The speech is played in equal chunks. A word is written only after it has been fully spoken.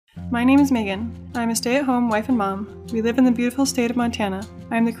My name is Megan. I'm a stay-at-home wife and mom. We live in the beautiful state of Montana.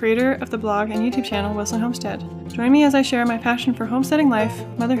 I am the creator of the blog and YouTube channel Wilson Homestead. Join me as I share my passion for homesteading life,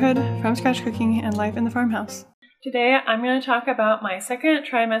 motherhood, from-scratch cooking, and life in the farmhouse. Today I'm going to talk about my second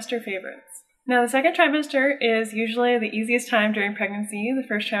trimester favorites. Now, the second trimester is usually the easiest time during pregnancy. The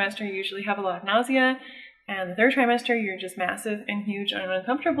first trimester you usually have a lot of nausea, and the third trimester you're just massive and huge and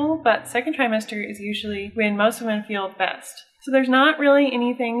uncomfortable, but second trimester is usually when most women feel best. So there's not really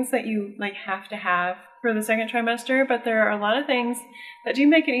any things that you have to have for the second trimester, but there are a lot of things that do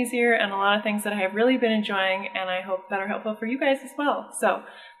make it easier and a lot of things that I have really been enjoying and I hope that are helpful for you guys as well. So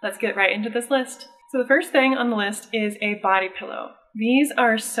let's get right into this list. So the first thing on the list is a body pillow. These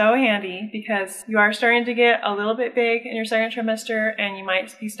are so handy because you are starting to get a little bit big in your second trimester and you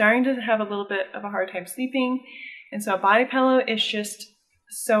might be starting to have a little bit of a hard time sleeping. And so a body pillow is just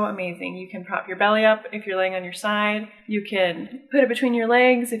so amazing. You can prop your belly up if you're laying on your side. You can put it between your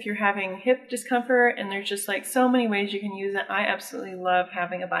legs if you're having hip discomfort, and there's just so many ways you can use it. I absolutely love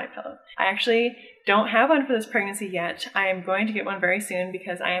having a body pillow. I actually don't have one for this pregnancy yet. I am going to get one very soon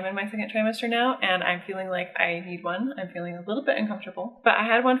because I am in my second trimester now and I'm feeling like I need one. I'm feeling a little bit uncomfortable. But I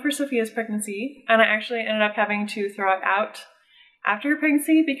had one for Sophia's pregnancy and I actually ended up having to throw it out after her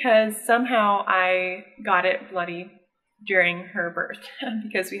pregnancy because somehow I got it bloody during her birth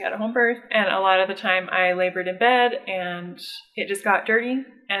because we had a home birth, and a lot of the time I labored in bed and it just got dirty,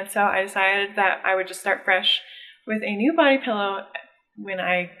 and so I decided that I would just start fresh with a new body pillow when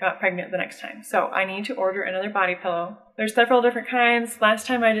I got pregnant the next time. So I need to order another body pillow. There's several different kinds. Last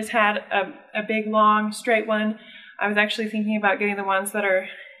time I just had a big long straight one. I was actually thinking about getting the ones that are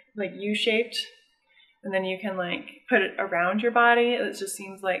U-shaped and then you can put it around your body. It just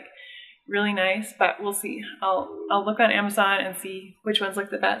seems really nice, but we'll see. I'll look on Amazon and see which ones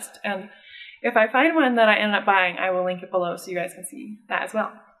look the best, and if I find one that I end up buying, I will link it below so you guys can see that as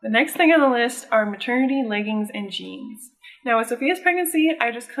well. The next thing on the list are maternity leggings and jeans. Now with Sophia's pregnancy,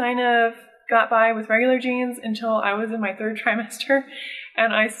 I just kind of got by with regular jeans until I was in my third trimester,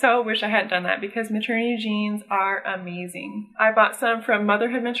 and I so wish I hadn't done that because maternity jeans are amazing. I bought some from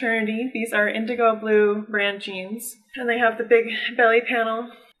Motherhood Maternity. These are indigo blue brand jeans, and they have the big belly panel.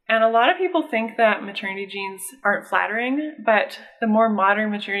 And a lot of people think that maternity jeans aren't flattering, but the more modern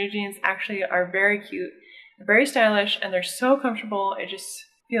maternity jeans actually are very cute, very stylish, and they're so comfortable. It just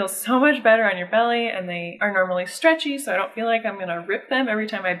feels so much better on your belly, and they are normally stretchy, so I don't feel like I'm gonna rip them every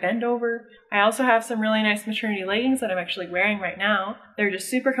time I bend over. I also have some really nice maternity leggings that I'm actually wearing right now. They're just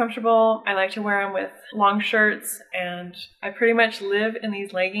super comfortable. I like to wear them with long shirts, and I pretty much live in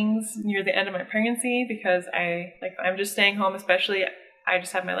these leggings near the end of my pregnancy because I'm just staying home, especially I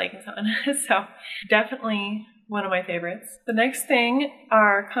just have my leggings on. So definitely one of my favorites. The next thing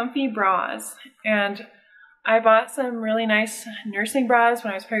are comfy bras. And I bought some really nice nursing bras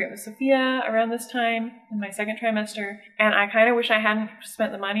when I was pregnant with Sophia around this time in my second trimester. And I kind of wish I hadn't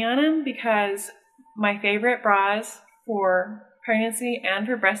spent the money on them because my favorite bras for pregnancy and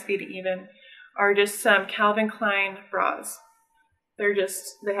for breastfeeding even are just some Calvin Klein bras.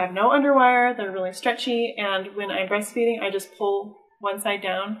 They have no underwire, they're really stretchy, and when I'm breastfeeding, I just pull one side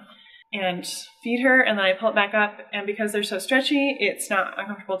down and feed her, and then I pull it back up, and because they're so stretchy, it's not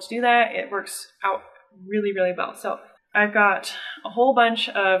uncomfortable to do that. It works out really, really well. So I've got a whole bunch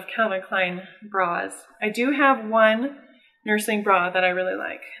of Calvin Klein bras. I do have one nursing bra that I really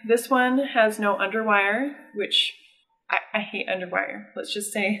like. This one has no underwire, which I hate underwire. Let's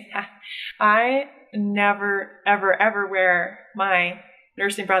just say that. I never, ever, ever wear my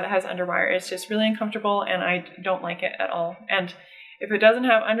nursing bra that has underwire. It's just really uncomfortable and I don't like it at all. And if it doesn't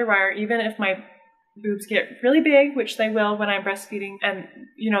have underwire, even if my boobs get really big, which they will when I'm breastfeeding, and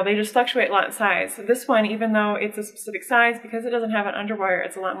they just fluctuate a lot in size. So this one, even though it's a specific size, because it doesn't have an underwire,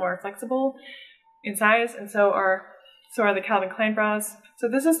 it's a lot more flexible in size, and so are the Calvin Klein bras. So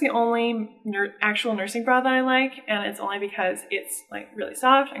this is the only actual nursing bra that I like, and it's only because it's really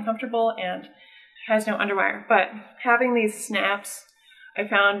soft and comfortable and has no underwire. But having these snaps I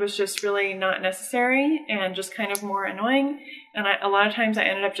found was just really not necessary and just kind of more annoying. And a lot of times I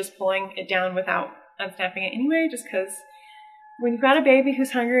ended up just pulling it down without unsnapping it anyway, just because when you've got a baby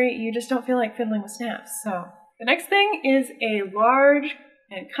who's hungry, you just don't feel like fiddling with snaps. So the next thing is a large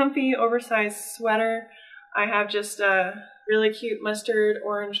and comfy oversized sweater. I have just a really cute mustard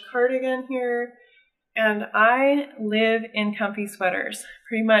orange cardigan here. And I live in comfy sweaters.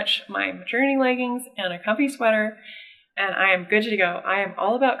 Pretty much my maternity leggings and a comfy sweater, and I am good to go. I am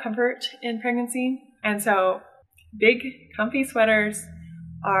all about comfort in pregnancy, and so big comfy sweaters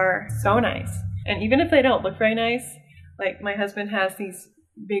are so nice. And even if they don't look very nice, my husband has these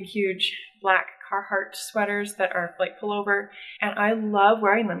big huge black Carhartt sweaters that are like pullover, and I love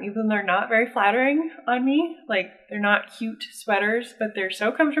wearing them, even though they're not very flattering on me. Like, they're not cute sweaters, but they're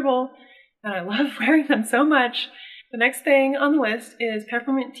so comfortable, and I love wearing them so much. The next thing on the list is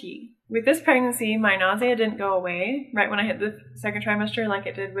peppermint tea. With this pregnancy, my nausea didn't go away right when I hit the second trimester like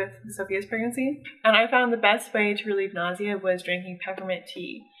it did with Sophia's pregnancy. And I found the best way to relieve nausea was drinking peppermint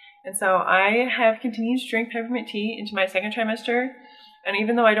tea. And so I have continued to drink peppermint tea into my second trimester. And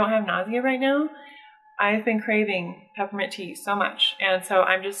even though I don't have nausea right now, I've been craving peppermint tea so much. And so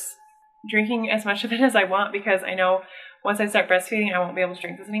I'm just drinking as much of it as I want, because I know once I start breastfeeding, I won't be able to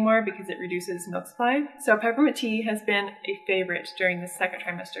drink this anymore because it reduces milk supply. So peppermint tea has been a favorite during the second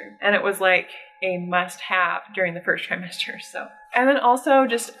trimester, and it was like a must-have during the first trimester. So, and then also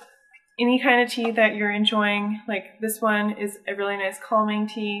just any kind of tea that you're enjoying. Like this one is a really nice calming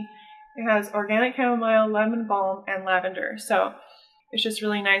tea. It has organic chamomile, lemon balm, and lavender. So it's just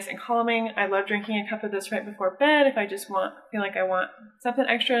really nice and calming. I love drinking a cup of this right before bed if I just feel like I want something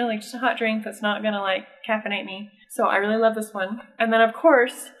extra, like just a hot drink that's not gonna like caffeinate me. So I really love this one. And then of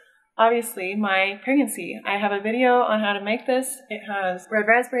course, obviously my pregnancy. I have a video on how to make this. It has red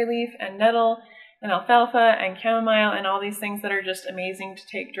raspberry leaf and nettle and alfalfa and chamomile and all these things that are just amazing to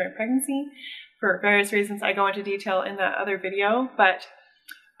take during pregnancy for various reasons. I go into detail in that other video, but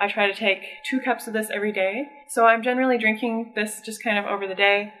I try to take 2 cups of this every day. So I'm generally drinking this just kind of over the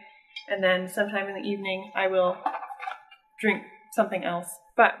day, and then sometime in the evening I will drink something else.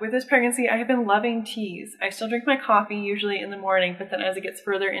 But with this pregnancy, I have been loving teas. I still drink my coffee usually in the morning, but then as it gets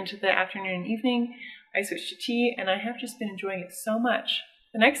further into the afternoon and evening, I switch to tea, and I have just been enjoying it so much.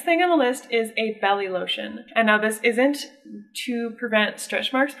 The next thing on the list is a belly lotion. And now this isn't to prevent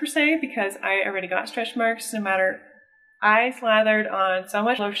stretch marks per se, because I already got stretch marks no matter. I slathered on so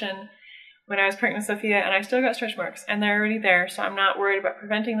much lotion when I was pregnant with Sophia, and I still got stretch marks, and they're already there, so I'm not worried about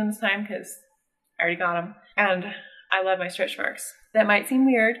preventing them this time because I already got them. And I love my stretch marks. That might seem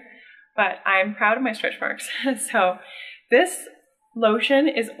weird, but I'm proud of my stretch marks. So this lotion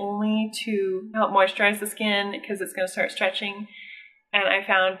is only to help moisturize the skin because it's going to start stretching. And I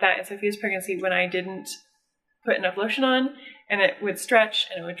found that in Sophia's pregnancy, when I didn't put enough lotion on, and it would stretch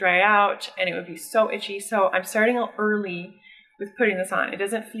and it would dry out and it would be so itchy. So I'm starting out early with putting this on. It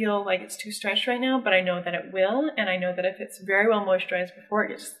doesn't feel like it's too stretched right now, but I know that it will. And I know that if it's very well moisturized before it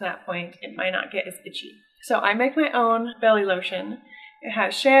gets to that point, it might not get as itchy. So I make my own belly lotion. It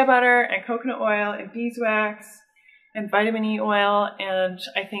has shea butter and coconut oil and beeswax and vitamin E oil and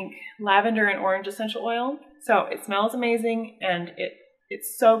I think lavender and orange essential oil. So it smells amazing and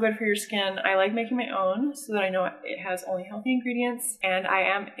it's so good for your skin. I like making my own so that I know it has only healthy ingredients, and I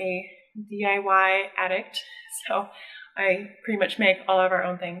am a DIY addict, so I pretty much make all of our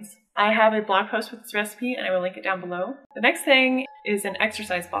own things. I have a blog post with this recipe and I will link it down below. The next thing is an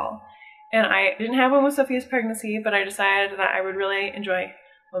exercise ball. And I didn't have one with Sophia's pregnancy, but I decided that I would really enjoy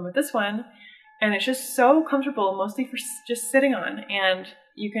one with this one. And it's just so comfortable, mostly for just sitting on. And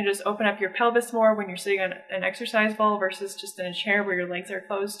you can just open up your pelvis more when you're sitting on an exercise ball versus just in a chair where your legs are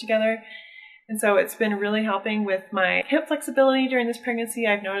closed together. And so it's been really helping with my hip flexibility during this pregnancy.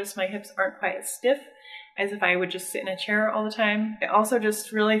 I've noticed my hips aren't quite as stiff as if I would just sit in a chair all the time. It also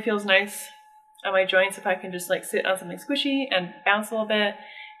just really feels nice on my joints if I can just like sit on something squishy and bounce a little bit.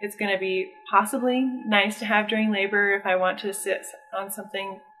 It's going to be possibly nice to have during labor if I want to sit on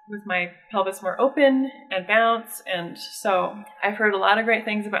something with my pelvis more open and bounce. And so I've heard a lot of great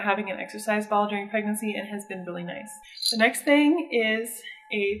things about having an exercise ball during pregnancy and it has been really nice. The next thing is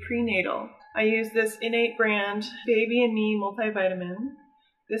a prenatal. I use this Innate brand Baby and Me multivitamin.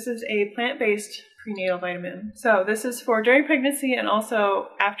 This is a plant-based prenatal vitamin. So this is for during pregnancy and also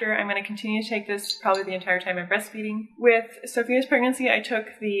after. I'm going to continue to take this probably the entire time I'm breastfeeding. With Sophia's pregnancy, I took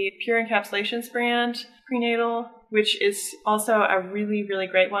the Pure Encapsulations brand prenatal, which is also a really, really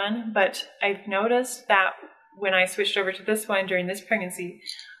great one. But I've noticed that when I switched over to this one during this pregnancy,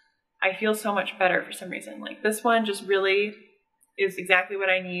 I feel so much better for some reason. Like this one just really is exactly what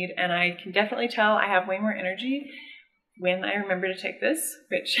I need, and I can definitely tell I have way more energy when I remember to take this,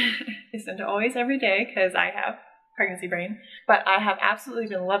 which isn't always every day because I have pregnancy brain, but I have absolutely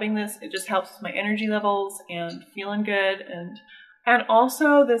been loving this. It just helps with my energy levels and feeling good. And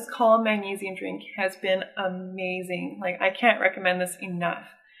also this Calm magnesium drink has been amazing. Like I can't recommend this enough.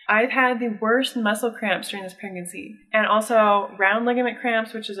 I've had the worst muscle cramps during this pregnancy and also round ligament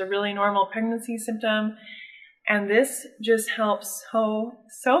cramps, which is a really normal pregnancy symptom. And this just helps so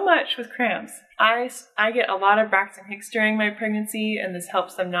much with cramps. I get a lot of Braxton Hicks during my pregnancy, and this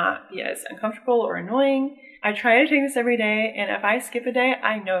helps them not be as uncomfortable or annoying. I try to take this every day, and if I skip a day,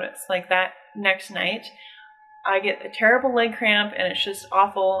 I notice. Like that next night, I get a terrible leg cramp, and it's just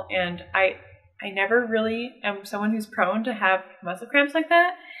awful, and I I never really am someone who's prone to have muscle cramps like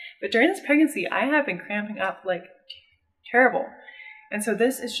that, but during this pregnancy, I have been cramping up like terrible. And so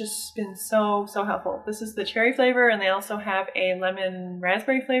this has just been so helpful. This is the cherry flavor, and they also have a lemon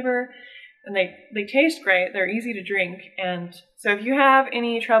raspberry flavor, and they taste great. They're easy to drink. And so if you have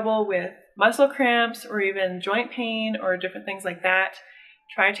any trouble with muscle cramps or even joint pain or different things like that,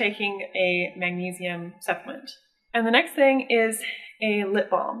 try taking a magnesium supplement. And the next thing is a lip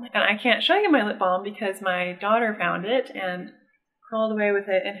balm. And I can't show you my lip balm because my daughter found it and crawled away with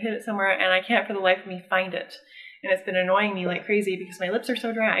it and hid it somewhere, and I can't for the life of me find it. And it's been annoying me like crazy because my lips are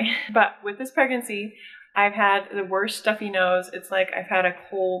so dry. But with this pregnancy, I've had the worst stuffy nose. It's like I've had a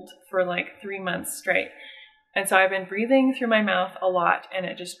cold for like 3 months straight. And so I've been breathing through my mouth a lot, and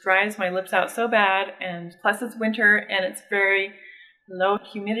it just dries my lips out so bad. And plus it's winter and it's very low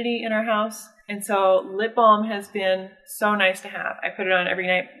humidity in our house. And so lip balm has been so nice to have. I put it on every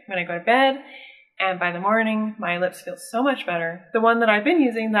night when I go to bed, and by the morning, my lips feel so much better. The one that I've been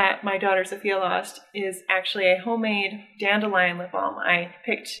using that my daughter Sophia lost is actually a homemade dandelion lip balm. I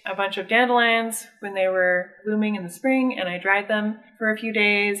picked a bunch of dandelions when they were blooming in the spring, and I dried them for a few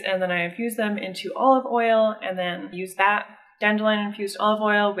days, and then I infused them into olive oil, and then used that dandelion infused olive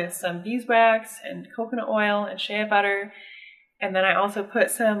oil with some beeswax and coconut oil and shea butter. And then I also put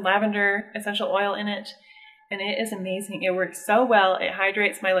some lavender essential oil in it. And it is amazing. It works so well. It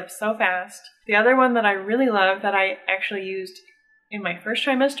hydrates my lips so fast. The other one that I really love that I actually used in my first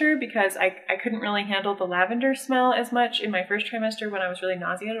trimester, because I couldn't really handle the lavender smell as much in my first trimester when I was really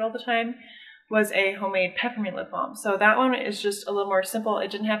nauseated all the time, was a homemade peppermint lip balm. So that one is just a little more simple. It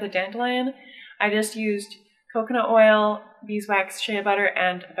didn't have the dandelion. I just used coconut oil, beeswax, shea butter,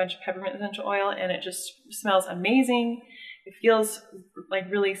 and a bunch of peppermint essential oil, and it just smells amazing. It feels like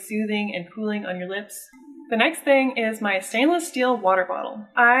really soothing and cooling on your lips. The next thing is my stainless steel water bottle.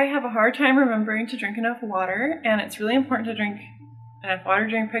 I have a hard time remembering to drink enough water, and it's really important to drink enough water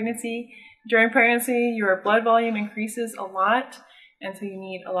during pregnancy. During pregnancy, your blood volume increases a lot, and so you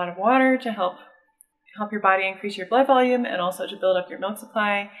need a lot of water to help your body increase your blood volume and also to build up your milk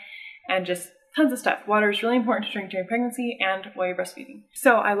supply and just tons of stuff. Water is really important to drink during pregnancy and while you're breastfeeding.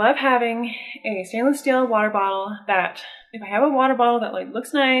 So I love having a stainless steel water bottle that, if I have a water bottle that like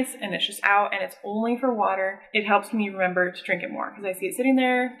looks nice and it's just out and it's only for water, it helps me remember to drink it more because I see it sitting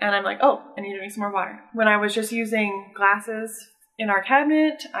there and I'm like, oh, I need to drink some more water. When I was just using glasses in our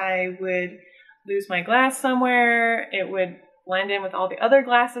cabinet, I would lose my glass somewhere. It would blend in with all the other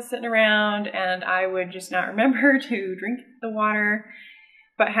glasses sitting around, and I would just not remember to drink the water.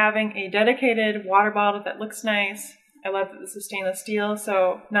 But having a dedicated water bottle that looks nice, I love that this is stainless steel,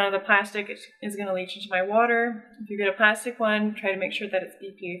 so none of the plastic is going to leach into my water. If you get a plastic one, try to make sure that it's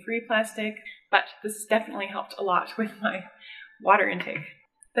BPA-free plastic, but this has definitely helped a lot with my water intake.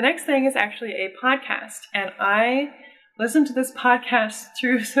 The next thing is actually a podcast, and I listened to this podcast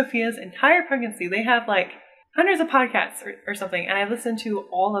through Sophia's entire pregnancy. They have like hundreds of podcasts or something, and I listened to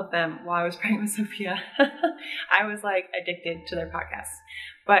all of them while I was pregnant with Sophia. I was like addicted to their podcasts.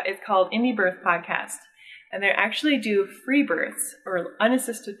 But it's called Indie Birth Podcast, and they actually do free births or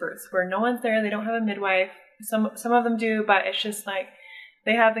unassisted births where no one's there, they don't have a midwife. Some of them do, but it's just like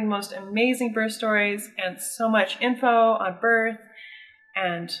they have the most amazing birth stories and so much info on birth,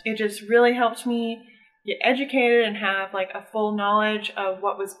 and it just really helped me get educated and have like a full knowledge of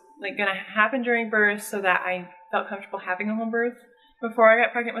what was like going to happen during birth so that I felt comfortable having a home birth. Before I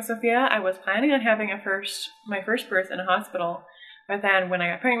got pregnant with Sophia, I was planning on having my first birth in a hospital. But then when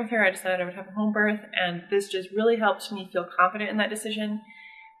I got pregnant with her, I decided I would have a home birth, and this just really helped me feel confident in that decision.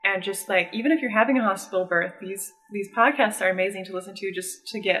 And just like, even if you're having a hospital birth, these podcasts are amazing to listen to just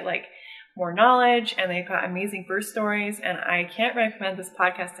to get like more knowledge, and they've got amazing birth stories, and I can't recommend this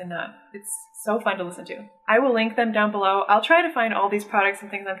podcast enough. It's so fun to listen to. I will link them down below. I'll try to find all these products and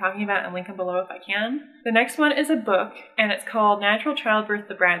things I'm talking about and link them below if I can. The next one is a book, and it's called Natural Childbirth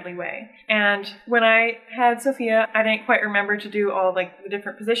the Bradley Way. And when I had Sophia, I didn't quite remember to do all like the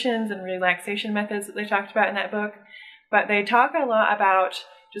different positions and relaxation methods that they talked about in that book, but they talk a lot about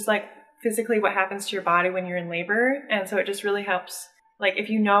just like physically what happens to your body when you're in labor, and so it just really helps. Like if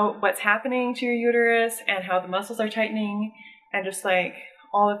you know what's happening to your uterus and how the muscles are tightening and just like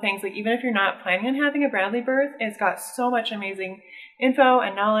all the things, like even if you're not planning on having a Bradley birth, it's got so much amazing info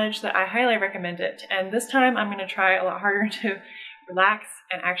and knowledge that I highly recommend it. And this time I'm going to try a lot harder to relax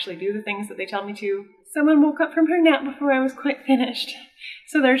and actually do the things that they tell me to. Someone woke up from her nap before I was quite finished.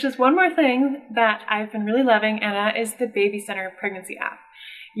 So there's just one more thing that I've been really loving, and that is the Baby Center pregnancy app.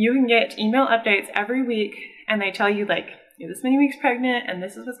 You can get email updates every week, and they tell you like, you're this many weeks pregnant and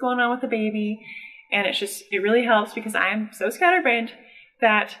this is what's going on with the baby. And it really helps because I'm so scatterbrained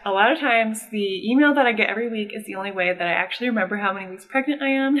that a lot of times the email that I get every week is the only way that I actually remember how many weeks pregnant I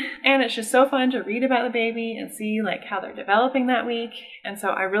am. And it's just so fun to read about the baby and see like how they're developing that week. And so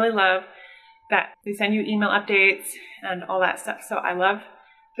I really love that they send you email updates and all that stuff. So I love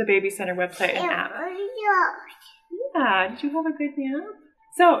the Baby Center website and app. Yeah, did you have a good nap?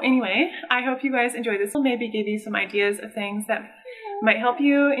 So anyway, I hope you guys enjoyed this. I'll maybe give you some ideas of things that might help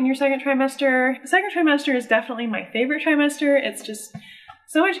you in your second trimester. The second trimester is definitely my favorite trimester. It's just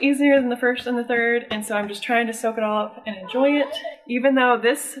so much easier than the first and the third, and so I'm just trying to soak it all up and enjoy it, even though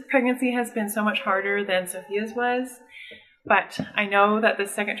this pregnancy has been so much harder than Sophia's was. But I know that the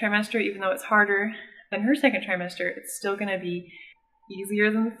second trimester, even though it's harder than her second trimester, it's still going to be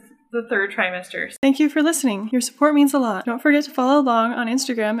easier than the third trimester. Thank you for listening. Your support means a lot. Don't forget to follow along on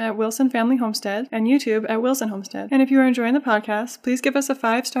Instagram at Wilson Family Homestead and YouTube at Wilson Homestead. And if you are enjoying the podcast, please give us a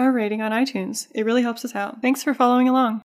 5-star rating on iTunes. It really helps us out. Thanks for following along.